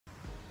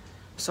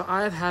So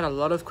I've had a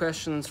lot of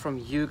questions from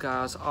you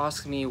guys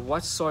asking me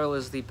what soil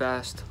is the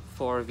best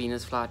for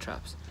Venus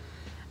flytraps.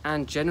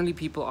 And generally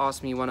people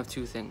ask me one of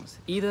two things.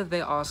 Either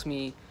they ask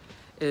me,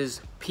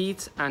 is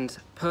peat and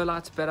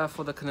perlite better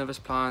for the carnivorous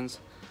plants,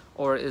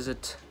 or is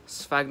it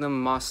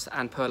sphagnum, moss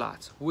and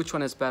perlite? Which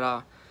one is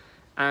better?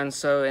 And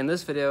so in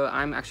this video,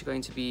 I'm actually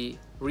going to be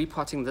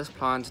repotting this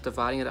plant,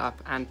 dividing it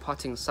up and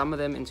potting some of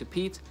them into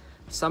peat,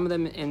 some of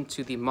them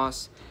into the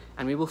moss,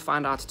 and we will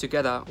find out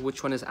together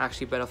which one is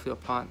actually better for your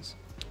plants.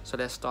 So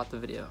let's start the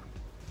video.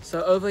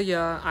 So over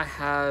here I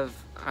have,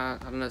 I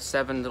don't know,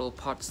 7 little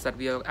pots that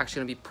we are actually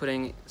going to be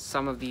putting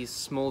some of these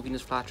small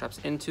Venus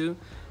flytraps into.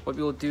 What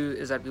we will do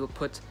is that we will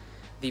put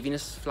the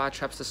Venus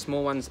flytraps, the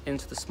small ones,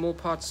 into the small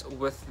pots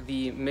with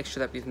the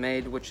mixture that we've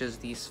made, which is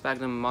the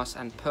sphagnum, moss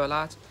and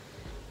perlite.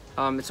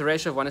 It's a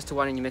ratio of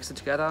 1:1 and you mix it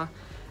together.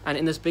 And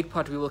in this big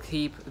pot we will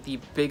keep the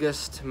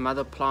biggest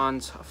mother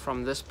plant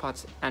from this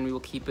pot and we will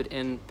keep it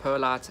in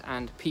perlite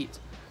and peat.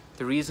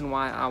 The reason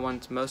why I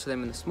want most of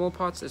them in the small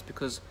pots is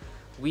because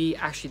we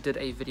actually did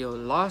a video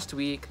last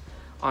week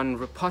on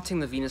repotting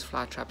the Venus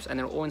flytraps, and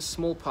they're all in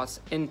small pots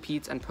in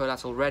peat and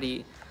perlite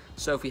already.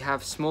 So if we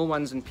have small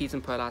ones in peat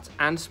and perlite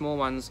and small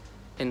ones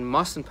in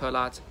moss and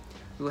perlite,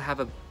 we will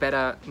have a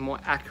better, more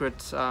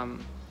accurate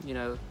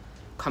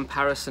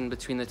comparison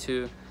between the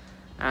two.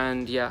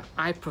 And yeah,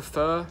 I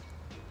prefer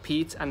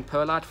peat and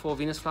perlite for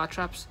Venus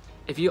flytraps.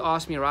 If you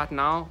ask me right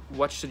now,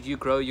 what should you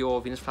grow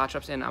your Venus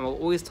flytraps in, I will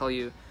always tell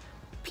you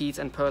peat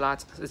and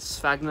perlite. It's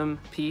sphagnum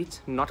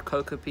peat, not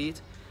cocoa peat.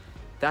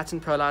 That's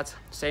in perlite,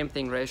 same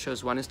thing,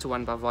 ratios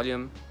 1:1 by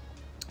volume.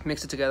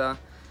 Mix it together,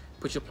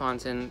 put your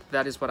plant in.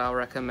 That is what I would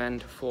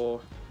recommend for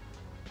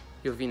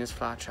your Venus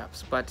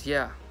flytraps. But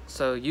yeah,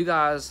 so you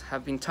guys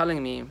have been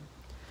telling me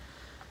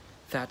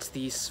that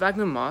the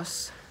sphagnum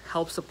moss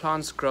helps the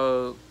plants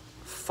grow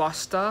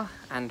faster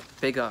and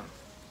bigger.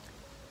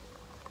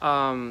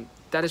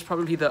 That is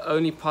probably the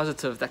only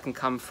positive that can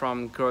come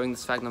from growing the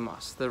sphagnum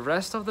moss. The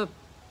rest of the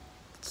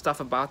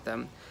stuff about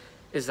them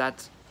is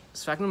that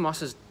sphagnum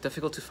moss is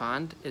difficult to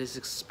find, it is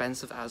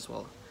expensive as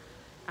well,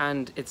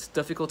 and it's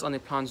difficult on the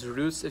plant's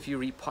roots if you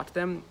repot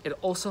them. It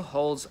also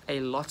holds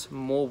a lot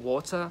more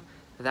water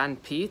than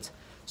peat,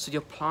 so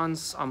your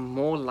plants are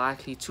more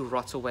likely to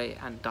rot away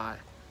and die.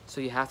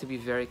 So you have to be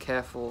very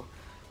careful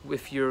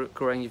if you're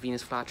growing your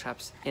Venus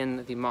flytraps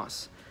in the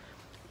moss.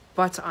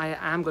 But I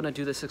am going to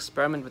do this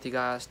experiment with you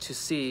guys to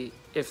see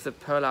if the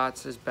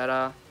perlite is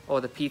better or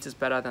the peat is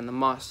better than the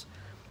moss.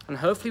 And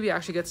hopefully we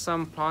actually get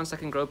some plants that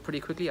can grow pretty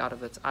quickly out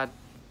of it. I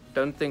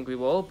don't think we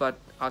will, but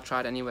I'll try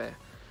it anyway.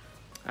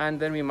 And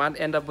then we might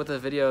end up with a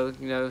video,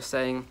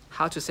 saying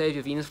how to save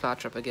your Venus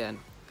flytrap again.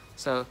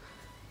 So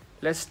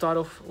let's start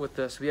off with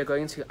this. We are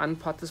going to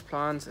unpot this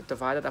plant,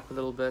 divide it up a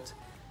little bit,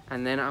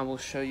 and then I will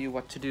show you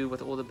what to do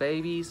with all the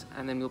babies,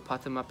 and then we'll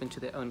pot them up into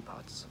their own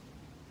pots.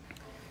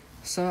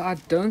 So I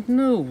don't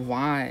know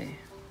why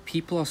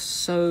people are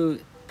so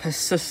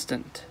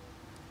persistent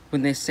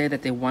when they say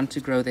that they want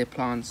to grow their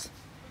plants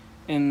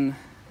in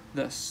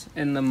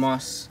the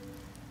moss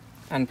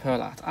and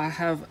perlite. I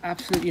have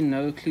absolutely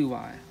no clue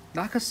why.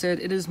 Like I said,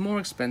 it is more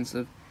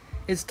expensive,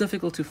 it's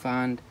difficult to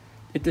find,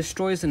 it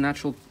destroys the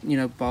natural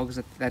bogs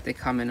that they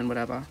come in and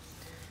whatever.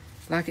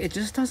 Like, it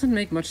just doesn't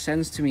make much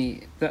sense to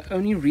me. The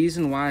only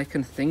reason why I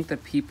can think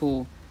that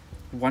people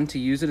want to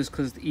use it is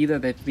because either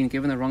they've been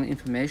given the wrong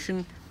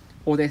information,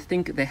 or they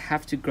think they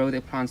have to grow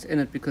their plants in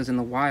it because in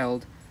the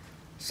wild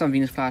some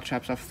Venus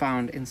flytraps are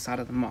found inside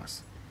of the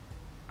moss.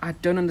 I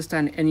don't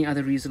understand any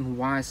other reason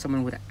why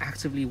someone would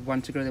actively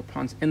want to grow their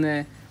plants in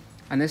there,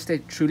 unless they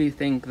truly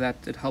think that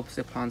it helps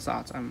their plants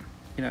out.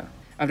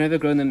 I've never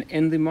grown them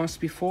in the moss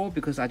before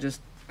because I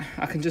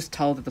can just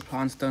tell that the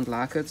plants don't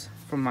like it,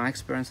 from my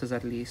experiences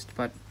at least.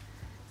 But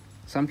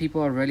some people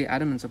are really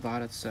adamant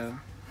about it, so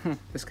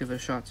let's give it a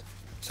shot.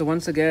 So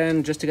once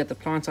again, just to get the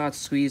plant out,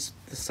 squeeze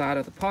the side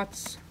of the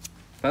pots,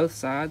 both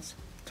sides,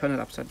 turn it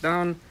upside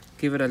down,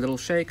 give it a little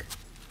shake,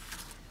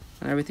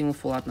 and everything will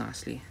fall out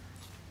nicely.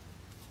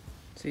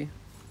 See?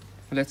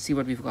 Let's see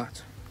what we've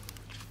got.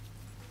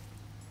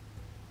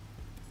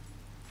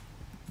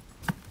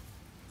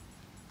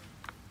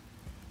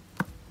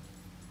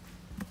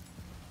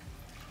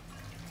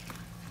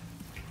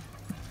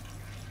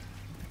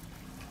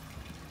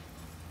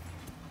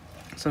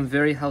 Some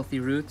very healthy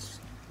roots.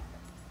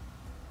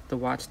 The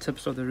white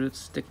tips of the roots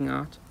sticking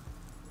out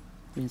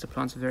means the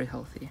plant's very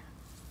healthy.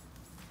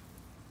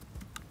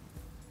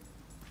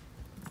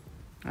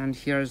 And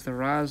here is the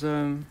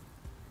rhizome.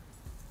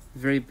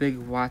 Very big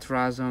white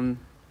rhizome,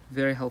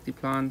 very healthy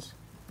plants.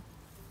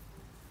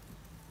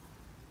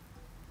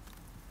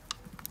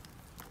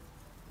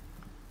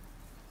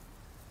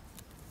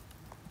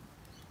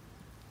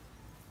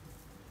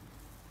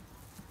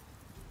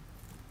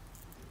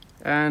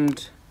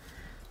 And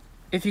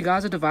if you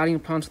guys are dividing your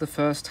plants for the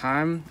first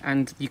time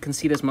and you can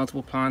see there's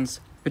multiple plants,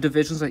 the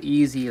divisions are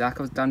easy, like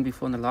I've done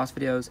before in the last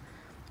videos.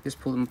 Just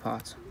pull them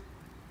apart.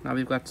 Now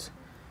we've got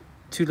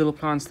 2 little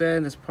plants there,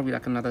 and there's probably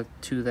like another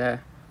 2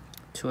 there,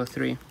 2 or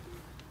 3.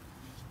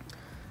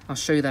 I'll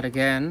show you that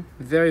again.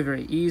 Very,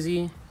 very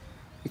easy.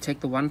 You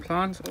take the one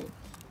plant, oh,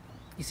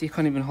 you see you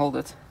can't even hold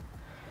it.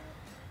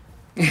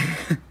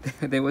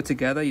 They were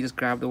together, you just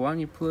grab the one,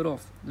 you pull it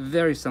off.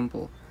 Very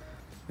simple.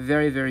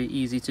 Very, very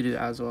easy to do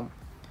as well.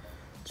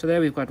 So there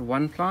we've got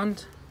one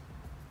plant.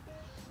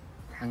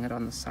 Hang it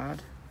on the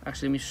side.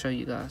 Actually, let me show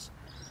you guys.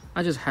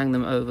 I just hang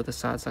them over the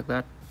sides like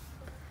that.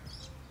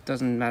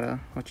 Doesn't matter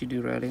what you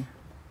do really.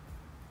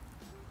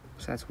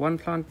 So that's one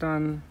plant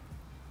done.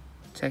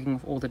 Taking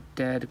off all the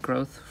dead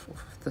growth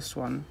of this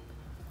one.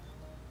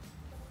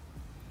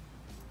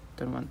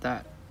 Don't want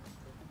that.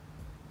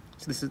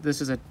 So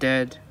this is a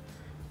dead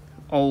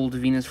old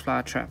Venus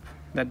flytrap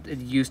that it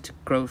used to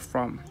grow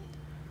from.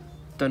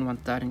 Don't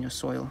want that in your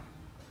soil.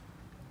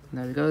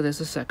 There we go, there's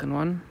the second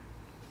one.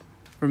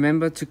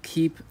 Remember to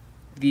keep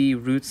the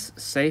roots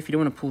safe. You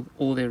don't want to pull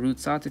all their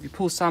roots out. If you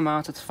pull some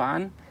out, it's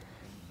fine,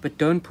 but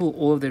don't pull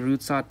all of the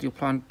roots out. Your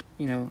plant,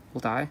 you know,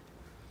 will die.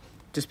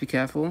 Just be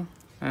careful.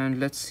 And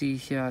let's see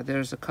here,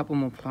 there's a couple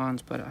more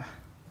plants, but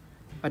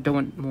I don't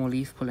want more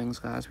leaf pullings,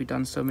 guys. We've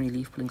done so many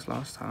leaf pullings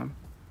last time.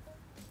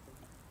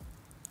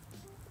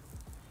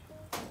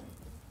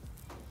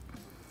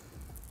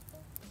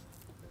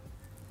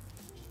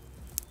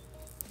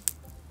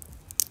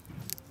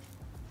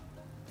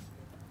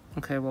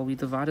 Okay, well, we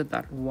divided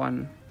that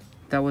one.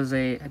 That was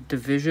a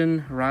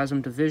division,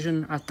 rhizome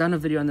division. I've done a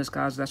video on this,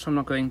 guys. That's why I'm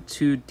not going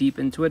too deep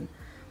into it.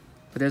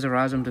 But there's a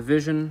rhizome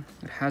division.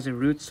 It has a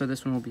root, so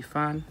this one will be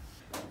fine.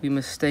 We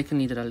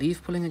mistakenly did a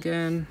leaf pulling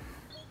again.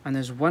 And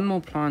there's one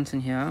more plant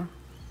in here.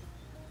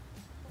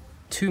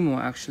 Two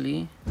more,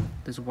 actually.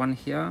 There's one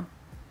here,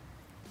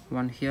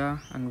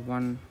 and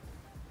one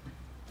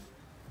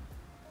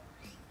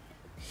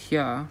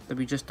here that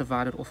we just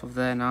divided off of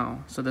there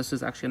now. So this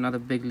is actually another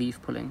big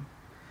leaf pulling.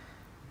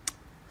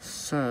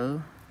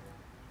 So,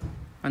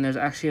 and there's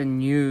actually a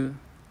new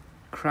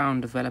crown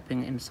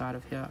developing inside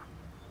of here.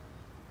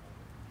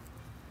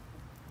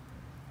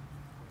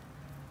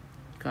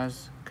 You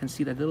guys can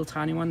see that little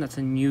tiny one. That's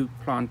a new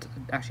plant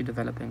actually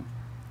developing.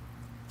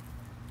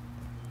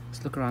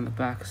 Let's look around the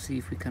back, see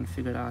if we can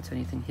figure out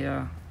anything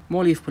here.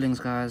 More leaf pullings,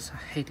 guys. I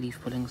hate leaf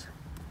pullings.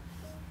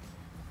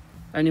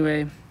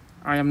 Anyway,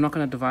 I am not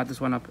going to divide this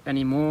one up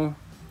anymore.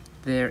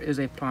 There is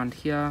a plant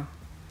here,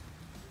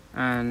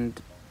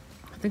 and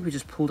I think we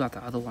just pulled out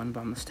the other one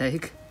by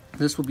mistake.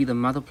 This will be the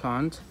mother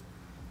plant.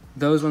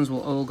 Those ones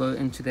will all go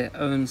into their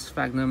own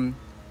sphagnum,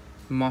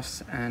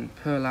 moss and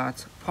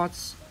perlite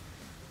pots,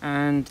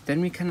 and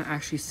then we can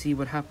actually see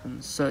what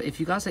happens. So if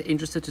you guys are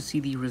interested to see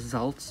the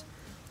results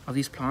of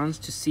these plants,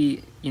 to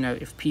see, you know,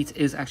 if peat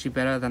is actually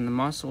better than the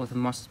moss or if the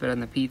moss is better than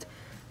the peat,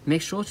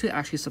 make sure to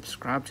actually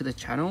subscribe to the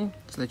channel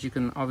so that you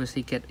can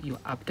obviously get your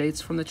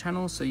updates from the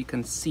channel, so you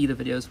can see the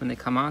videos when they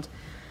come out.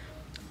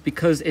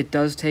 Because it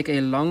does take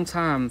a long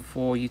time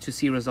for you to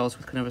see results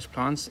with carnivorous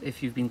plants.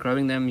 If you've been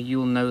growing them,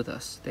 you'll know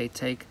this. They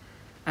take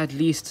at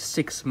least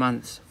 6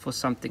 months for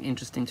something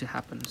interesting to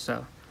happen.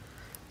 So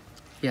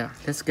yeah,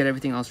 let's get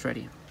everything else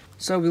ready.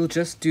 So we'll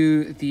just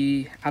do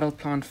the adult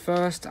plant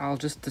first. I'll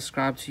just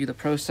describe to you the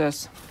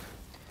process.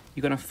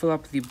 You're going to fill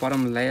up the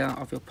bottom layer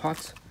of your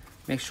pot.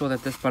 Make sure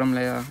that this bottom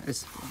layer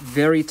is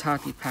very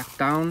tightly packed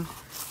down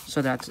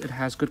so that it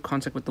has good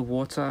contact with the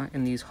water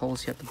in these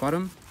holes here at the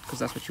bottom, because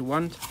that's what you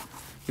want.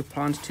 Your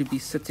plant to be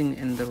sitting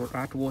in the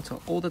right water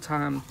all the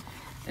time,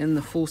 in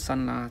the full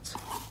sunlight.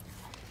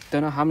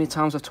 Don't know how many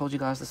times I've told you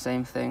guys the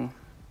same thing.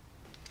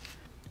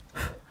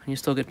 And you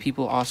still get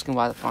people asking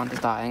why the plant is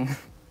dying.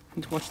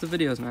 Watch the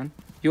videos, man.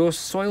 Your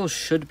soil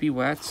should be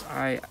wet.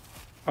 I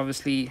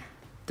obviously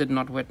did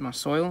not wet my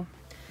soil,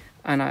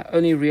 and I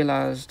only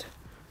realized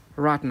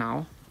right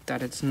now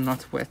that it's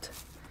not wet,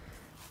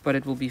 but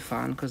it will be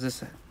fine because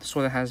this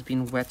soil has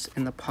been wet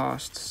in the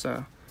past,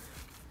 so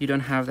you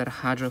don't have that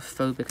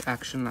hydrophobic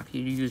action like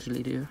you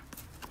usually do.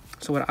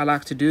 So what I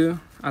like to do,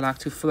 I like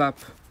to fill up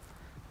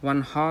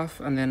one half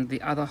and then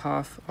the other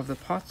half of the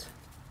pot,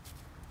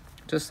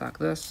 just like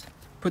this.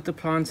 Put the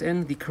plants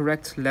in. The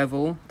correct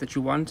level that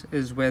you want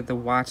is where the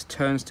white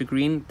turns to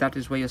green. That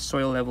is where your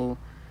soil level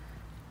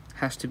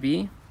has to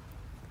be,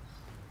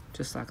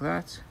 just like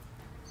that.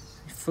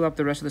 Fill up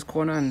the rest of this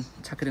corner and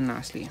tuck it in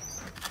nicely.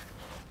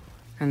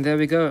 And there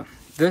we go.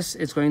 This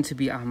is going to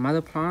be our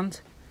mother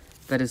plant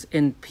that is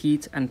in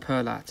peat and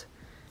perlite.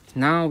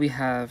 Now we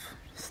have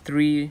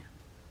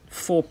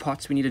 4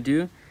 pots we need to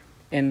do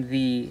in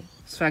the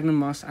sphagnum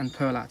moss and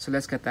perlite. So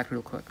let's get that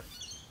real quick.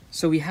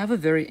 So we have a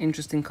very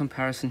interesting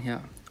comparison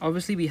here.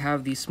 Obviously we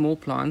have these small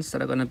plants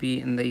that are going to be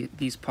in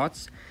these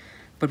pots,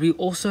 but we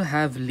also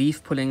have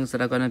leaf pullings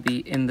that are going to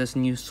be in this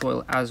new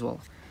soil as well.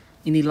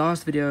 In the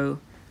last video,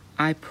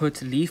 I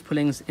put leaf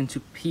pullings into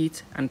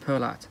peat and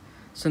perlite.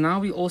 So now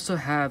we also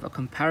have a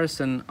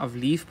comparison of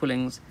leaf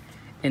pullings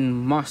in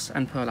moss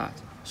and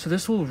perlite. So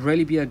this will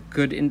really be a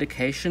good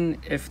indication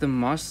if the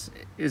moss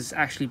is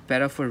actually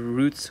better for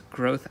roots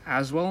growth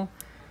as well.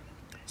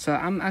 So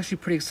I'm actually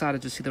pretty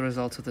excited to see the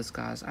results of this,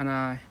 guys, and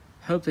I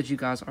hope that you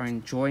guys are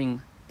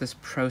enjoying this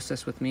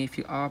process with me. If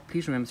you are,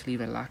 please remember to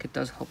leave a like. It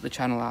does help the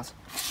channel out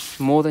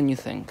more than you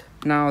think.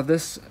 Now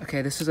this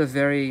is a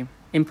very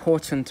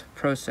important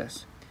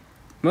process.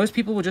 Most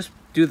people will just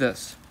do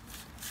this.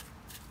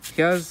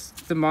 Here's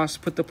the moss,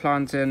 put the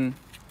plant in,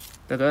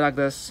 they'll go like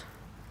this,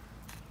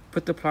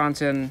 put the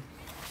plant in,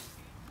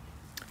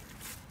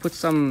 put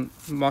some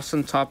moss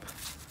on top.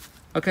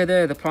 Okay,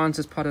 there, the plant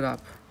is potted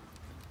up.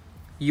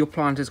 Your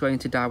plant is going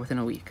to die within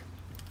a week.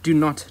 Do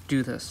not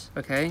do this,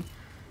 okay?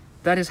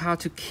 That is how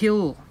to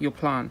kill your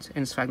plant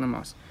in sphagnum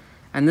moss.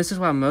 And this is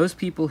why most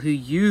people who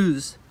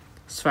use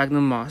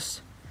sphagnum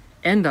moss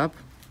end up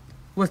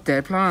with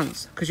dead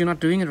plants, because you're not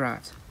doing it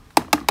right.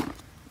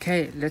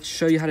 Okay, let's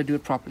show you how to do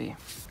it properly.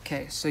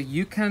 Okay, so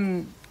you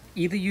can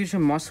either use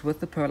your moss with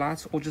the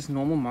perlite or just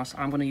normal moss.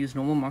 I'm going to use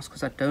normal moss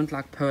because I don't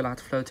like perlite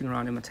floating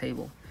around in my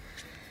table,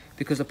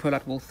 because the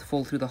perlite will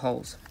fall through the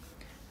holes.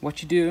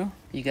 What you do,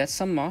 you get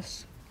some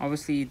moss,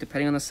 obviously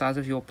depending on the size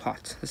of your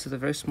pot. This is a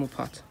very small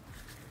pot.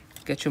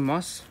 Get your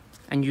moss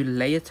and you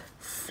lay it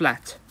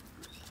flat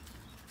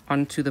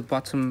onto the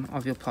bottom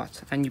of your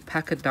pot, and you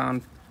pack it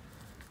down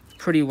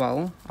pretty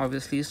well,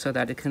 obviously, so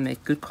that it can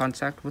make good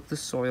contact with the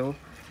soil,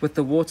 with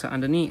the water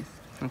underneath.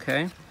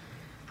 Okay,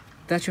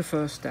 that's your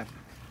first step.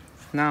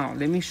 Now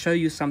let me show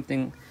you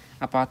something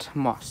about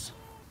moss.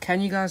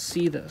 Can you guys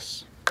see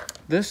this?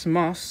 This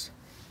moss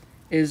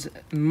is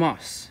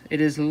moss.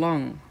 It is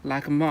long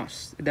like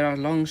moss. There are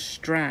long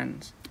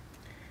strands.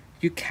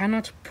 You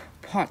cannot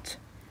pot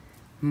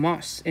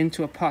moss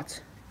into a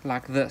pot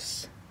like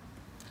this.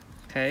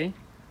 Okay,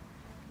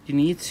 you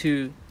need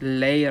to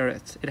layer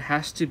it. It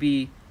has to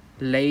be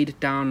laid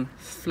down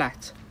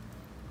flat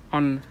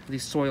on the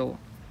soil.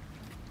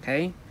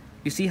 Okay,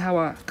 you see how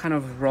I kind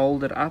of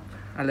rolled it up?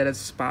 I let it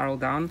spiral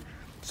down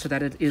so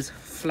that it is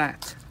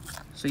flat.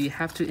 So you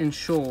have to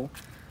ensure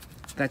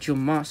that your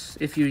moss,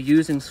 if you're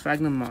using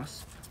sphagnum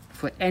moss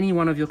for any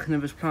one of your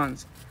carnivorous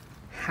plants,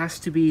 has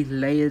to be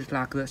layered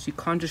like this. You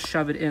can't just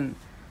shove it in.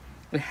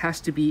 It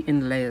has to be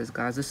in layers,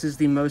 guys. This is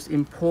the most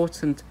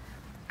important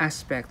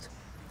aspect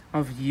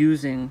of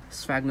using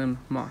sphagnum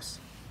moss.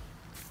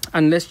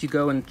 Unless you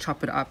go and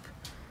chop it up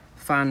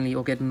finely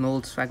or get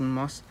milled sphagnum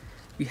moss,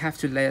 you have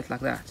to lay it like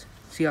that.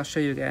 See, I'll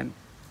show you again.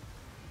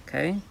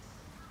 Okay,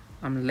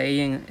 I'm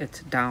laying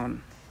it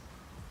down.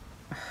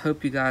 I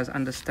hope you guys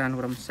understand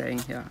what I'm saying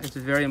here. It's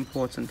very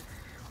important.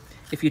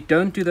 If you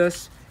don't do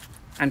this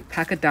and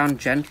pack it down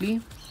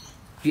gently,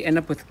 you end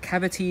up with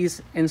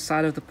cavities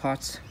inside of the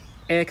pot,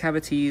 air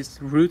cavities,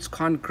 roots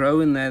can't grow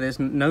in there, there's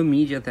no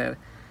media there.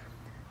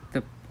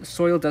 The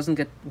soil doesn't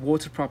get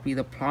watered properly,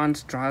 the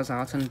plant dries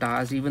out and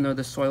dies even though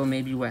the soil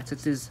may be wet.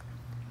 It is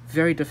a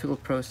very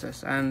difficult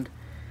process, and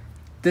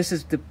this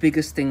is the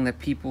biggest thing that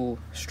people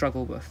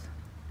struggle with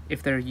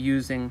if they're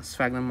using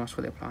sphagnum moss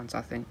for their plants,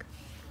 I think.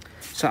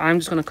 So I'm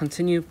just going to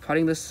continue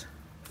potting this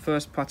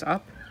first pot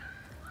up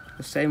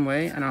the same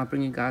way, and I'll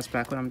bring you guys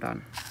back when I'm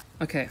done.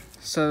 Okay,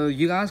 so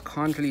you guys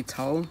can't really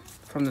tell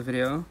from the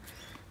video,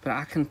 but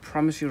I can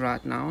promise you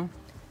right now,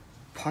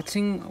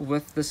 potting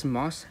with this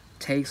moss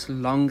takes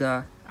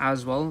longer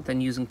as well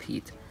than using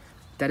peat.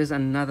 That is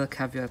another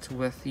caveat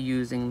with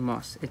using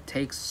moss. It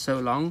takes so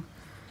long.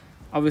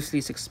 Obviously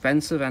it's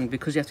expensive, and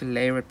because you have to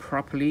layer it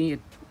properly, it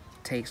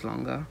takes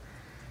longer.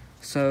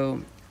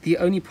 So the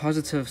only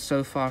positive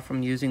so far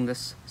from using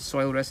this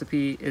soil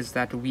recipe is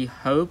that we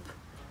hope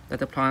that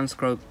the plants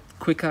grow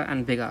quicker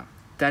and bigger.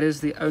 That is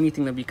the only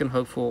thing that we can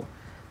hope for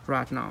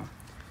right now.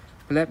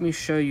 But let me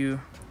show you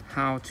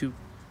how to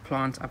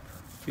plant up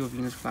your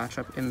Venus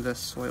flytrap in this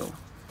soil.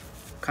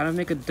 Kind of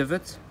make a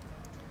divot,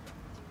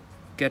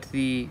 get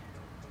the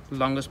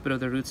longest bit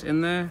of the roots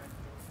in there,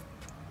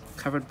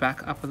 cover it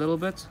back up a little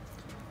bit.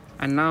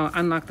 And now,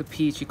 unlike the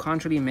peach, you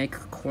can't really make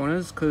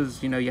corners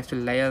because, you know, you have to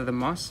layer the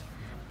moss.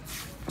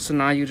 So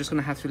now you're just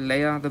going to have to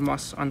layer the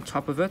moss on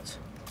top of it,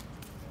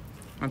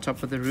 on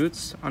top of the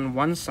roots on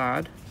one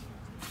side.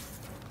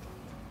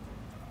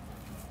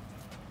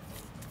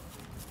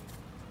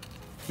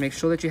 Make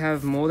sure that you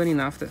have more than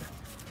enough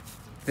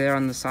there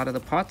on the side of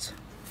the pot.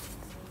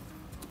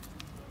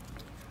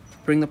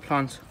 Bring the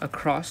plant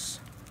across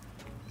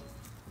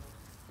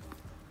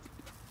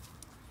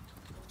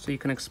so you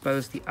can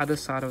expose the other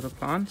side of the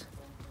plant.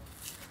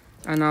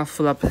 And now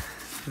fill up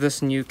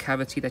this new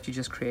cavity that you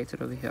just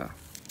created over here.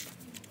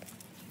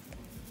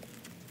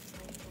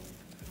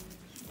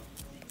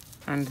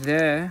 And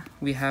there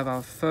we have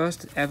our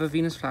first ever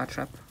Venus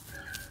flytrap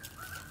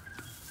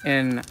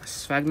in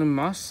sphagnum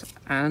moss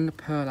and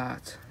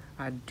perlite.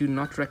 I do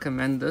not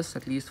recommend this,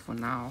 at least for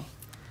now.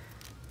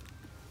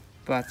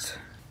 But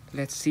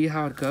let's see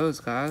how it goes,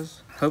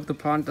 guys. Hope the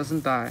plant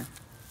doesn't die.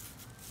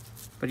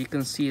 But you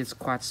can see it's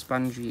quite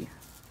spongy.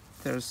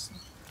 There's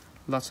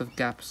lots of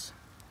gaps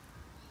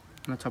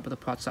on the top of the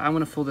pot. So I'm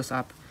going to fill this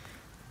up,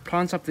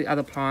 plant up the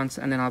other plants,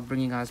 and then I'll bring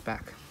you guys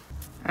back.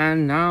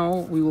 And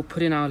now we will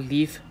put in our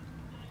leaf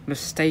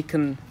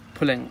mistaken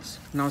pullings.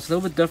 Now it's a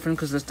little bit different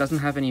because this doesn't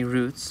have any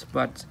roots,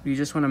 but you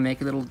just want to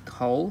make a little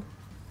hole,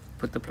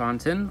 put the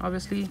plant in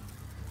obviously,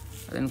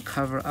 and then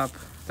cover up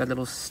that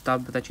little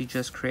stub that you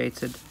just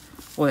created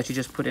or that you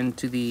just put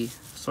into the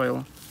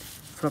soil.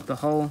 Fill up the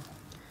hole,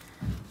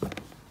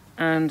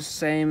 and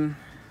same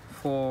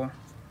for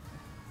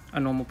a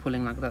normal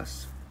pulling like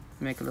this.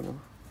 make a little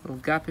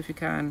gap if you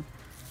can.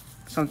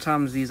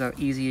 Sometimes these are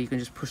easier, you can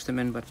just push them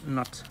in, but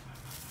not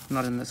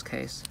in this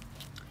case.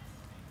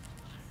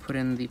 Put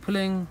in the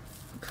pulling,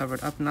 cover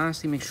it up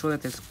nicely, make sure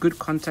that there's good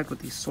contact with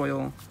the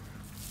soil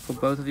for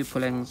both of your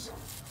pullings.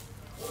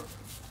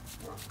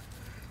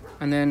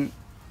 And then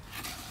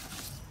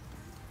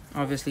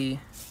obviously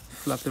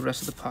fill up the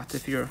rest of the pot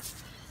if you're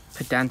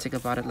pedantic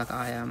about it like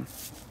I am.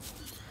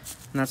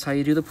 And that's how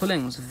you do the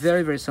pullings.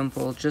 Very, very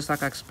simple, just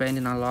like I explained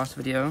in our last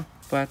video.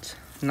 But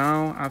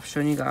now I've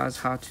shown you guys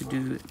how to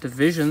do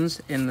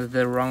divisions in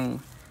the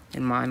wrong,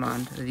 in my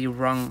mind, the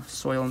wrong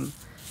soil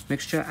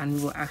mixture, and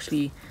we will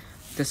actually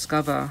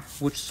discover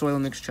which soil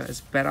mixture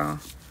is better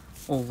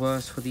or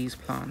worse for these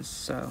plants.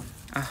 So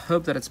I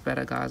hope that it's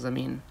better, guys. I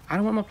mean, I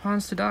don't want my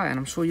plants to die, and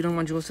I'm sure you don't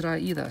want yours to die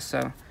either.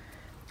 So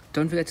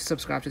don't forget to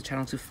subscribe to the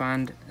channel to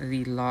find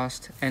the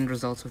last end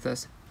results of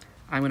this.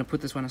 I'm going to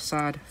put this one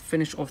aside,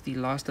 finish off the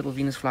last little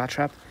Venus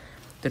flytrap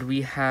that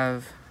we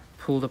have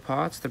pulled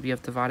apart, that we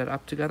have divided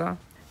up together,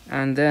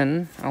 and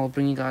then I'll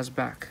bring you guys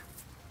back.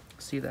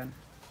 See you then.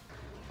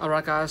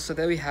 Alright guys, so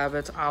there we have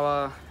it.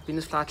 Our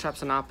Venus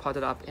flytraps are now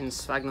potted up in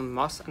sphagnum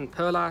moss and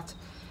perlite,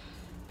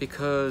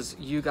 because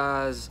you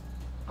guys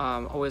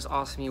always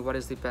ask me what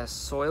is the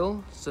best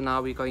soil. So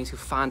now we're going to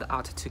find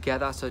out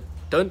together, so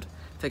don't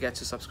forget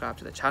to subscribe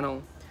to the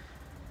channel.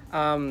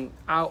 I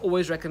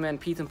always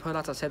recommend peat and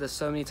perlite. I've said this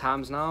so many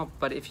times now,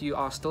 but if you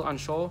are still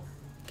unsure,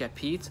 get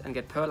peat and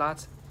get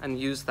perlite and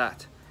use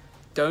that.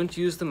 Don't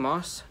use the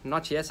moss,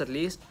 not yet at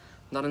least,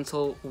 not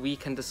until we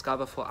can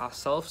discover for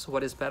ourselves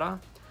what is better.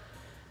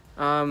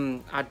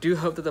 I do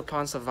hope that the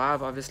plants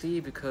survive,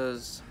 obviously,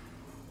 because,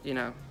 you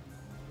know,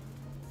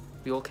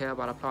 we all care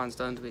about our plants,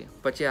 don't we?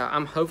 But yeah,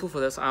 I'm hopeful for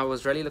this. I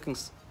was really looking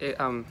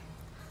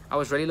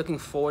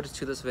forward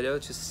to this video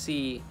to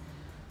see,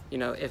 you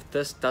know, if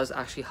this does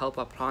actually help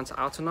our plants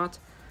out or not.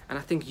 And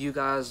I think you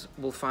guys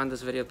will find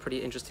this video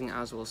pretty interesting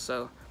as well.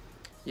 So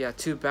yeah,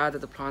 too bad that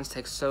the plants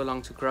take so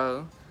long to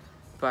grow,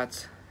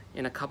 but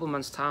in a couple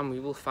months time we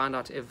will find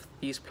out if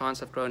these plants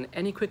have grown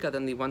any quicker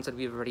than the ones that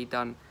we've already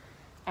done.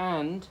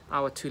 And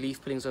our two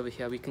leaf pullings over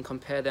here, we can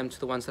compare them to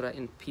the ones that are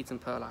in peat and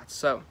perlite.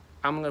 So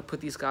I'm going to put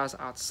these guys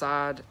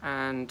outside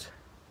and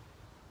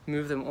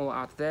move them all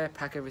out there,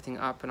 pack everything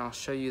up, and I'll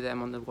show you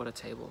them on the water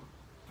table.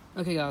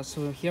 Okay guys,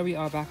 so here we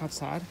are back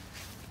outside.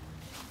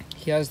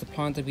 Here's the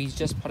plant that we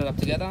just potted up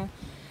together.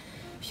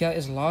 Here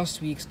is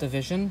last week's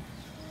division.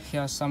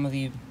 Here are some of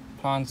the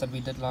plants that we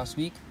did last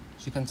week.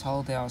 As you can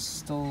tell, they are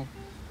still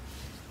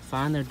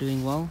fine, they're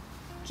doing well.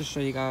 Just show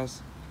you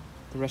guys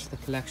the rest of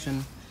the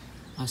collection.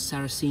 Our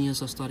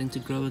sarracenias are starting to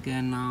grow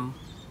again now,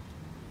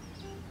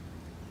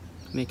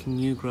 making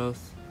new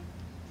growth.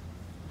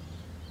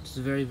 It's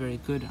very, very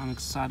good. I'm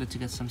excited to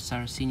get some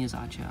sarracenias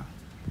out here.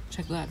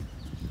 Check that.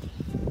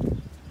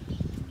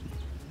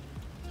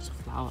 It's a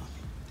flower.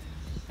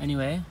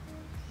 Anyway,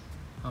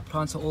 our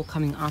plants are all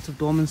coming out of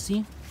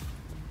dormancy.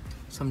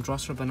 Some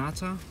Drosera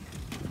banata,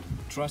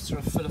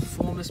 Drosera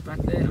filiformis back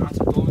there, out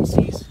of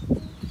dormancies.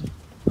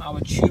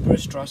 Our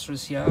tuberous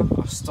Droseras here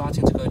are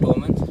starting to go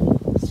dormant.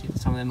 See,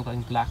 some of them are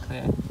going black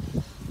there.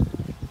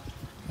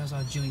 Here's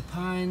our dewy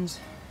pines.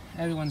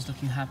 Everyone's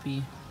looking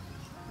happy.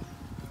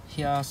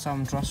 Here are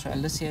some Drosera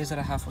aliciae that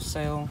I have for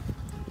sale.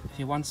 If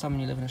you want some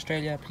and you live in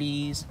Australia,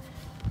 please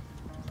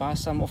buy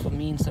some off of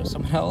me instead of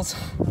someone else.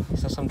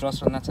 These are some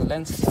Drosera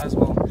natalensis as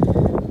well.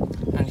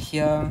 And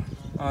here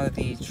are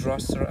the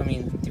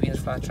the Venus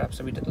flytraps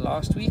that we did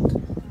last week.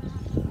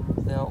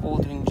 They are all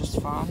doing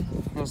just fine.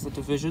 Here's the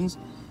divisions.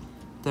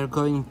 They're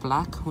going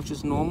black, which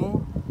is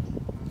normal.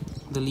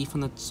 The leaf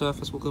on the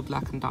surface will go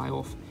black and die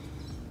off.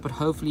 But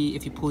hopefully,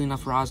 if you pull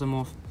enough rhizome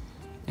off,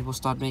 it will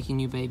start making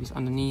new babies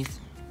underneath.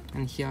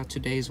 And here are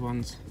today's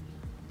ones,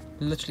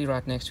 literally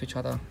right next to each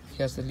other.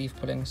 Here's the leaf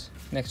pullings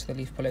next to the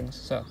leaf pullings.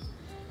 So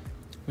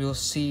we will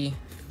see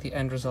the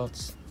end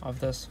results of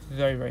this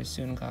very, very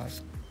soon,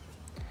 guys.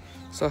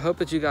 So I hope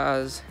that you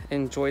guys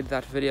enjoyed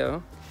that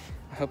video.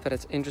 I hope that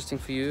it's interesting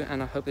for you,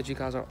 and I hope that you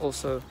guys are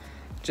also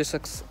just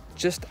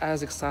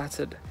as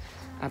excited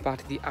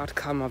about the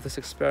outcome of this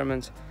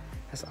experiment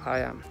as I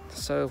am.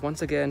 So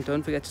once again,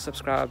 don't forget to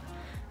subscribe,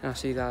 and I'll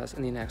see you guys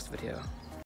in the next video.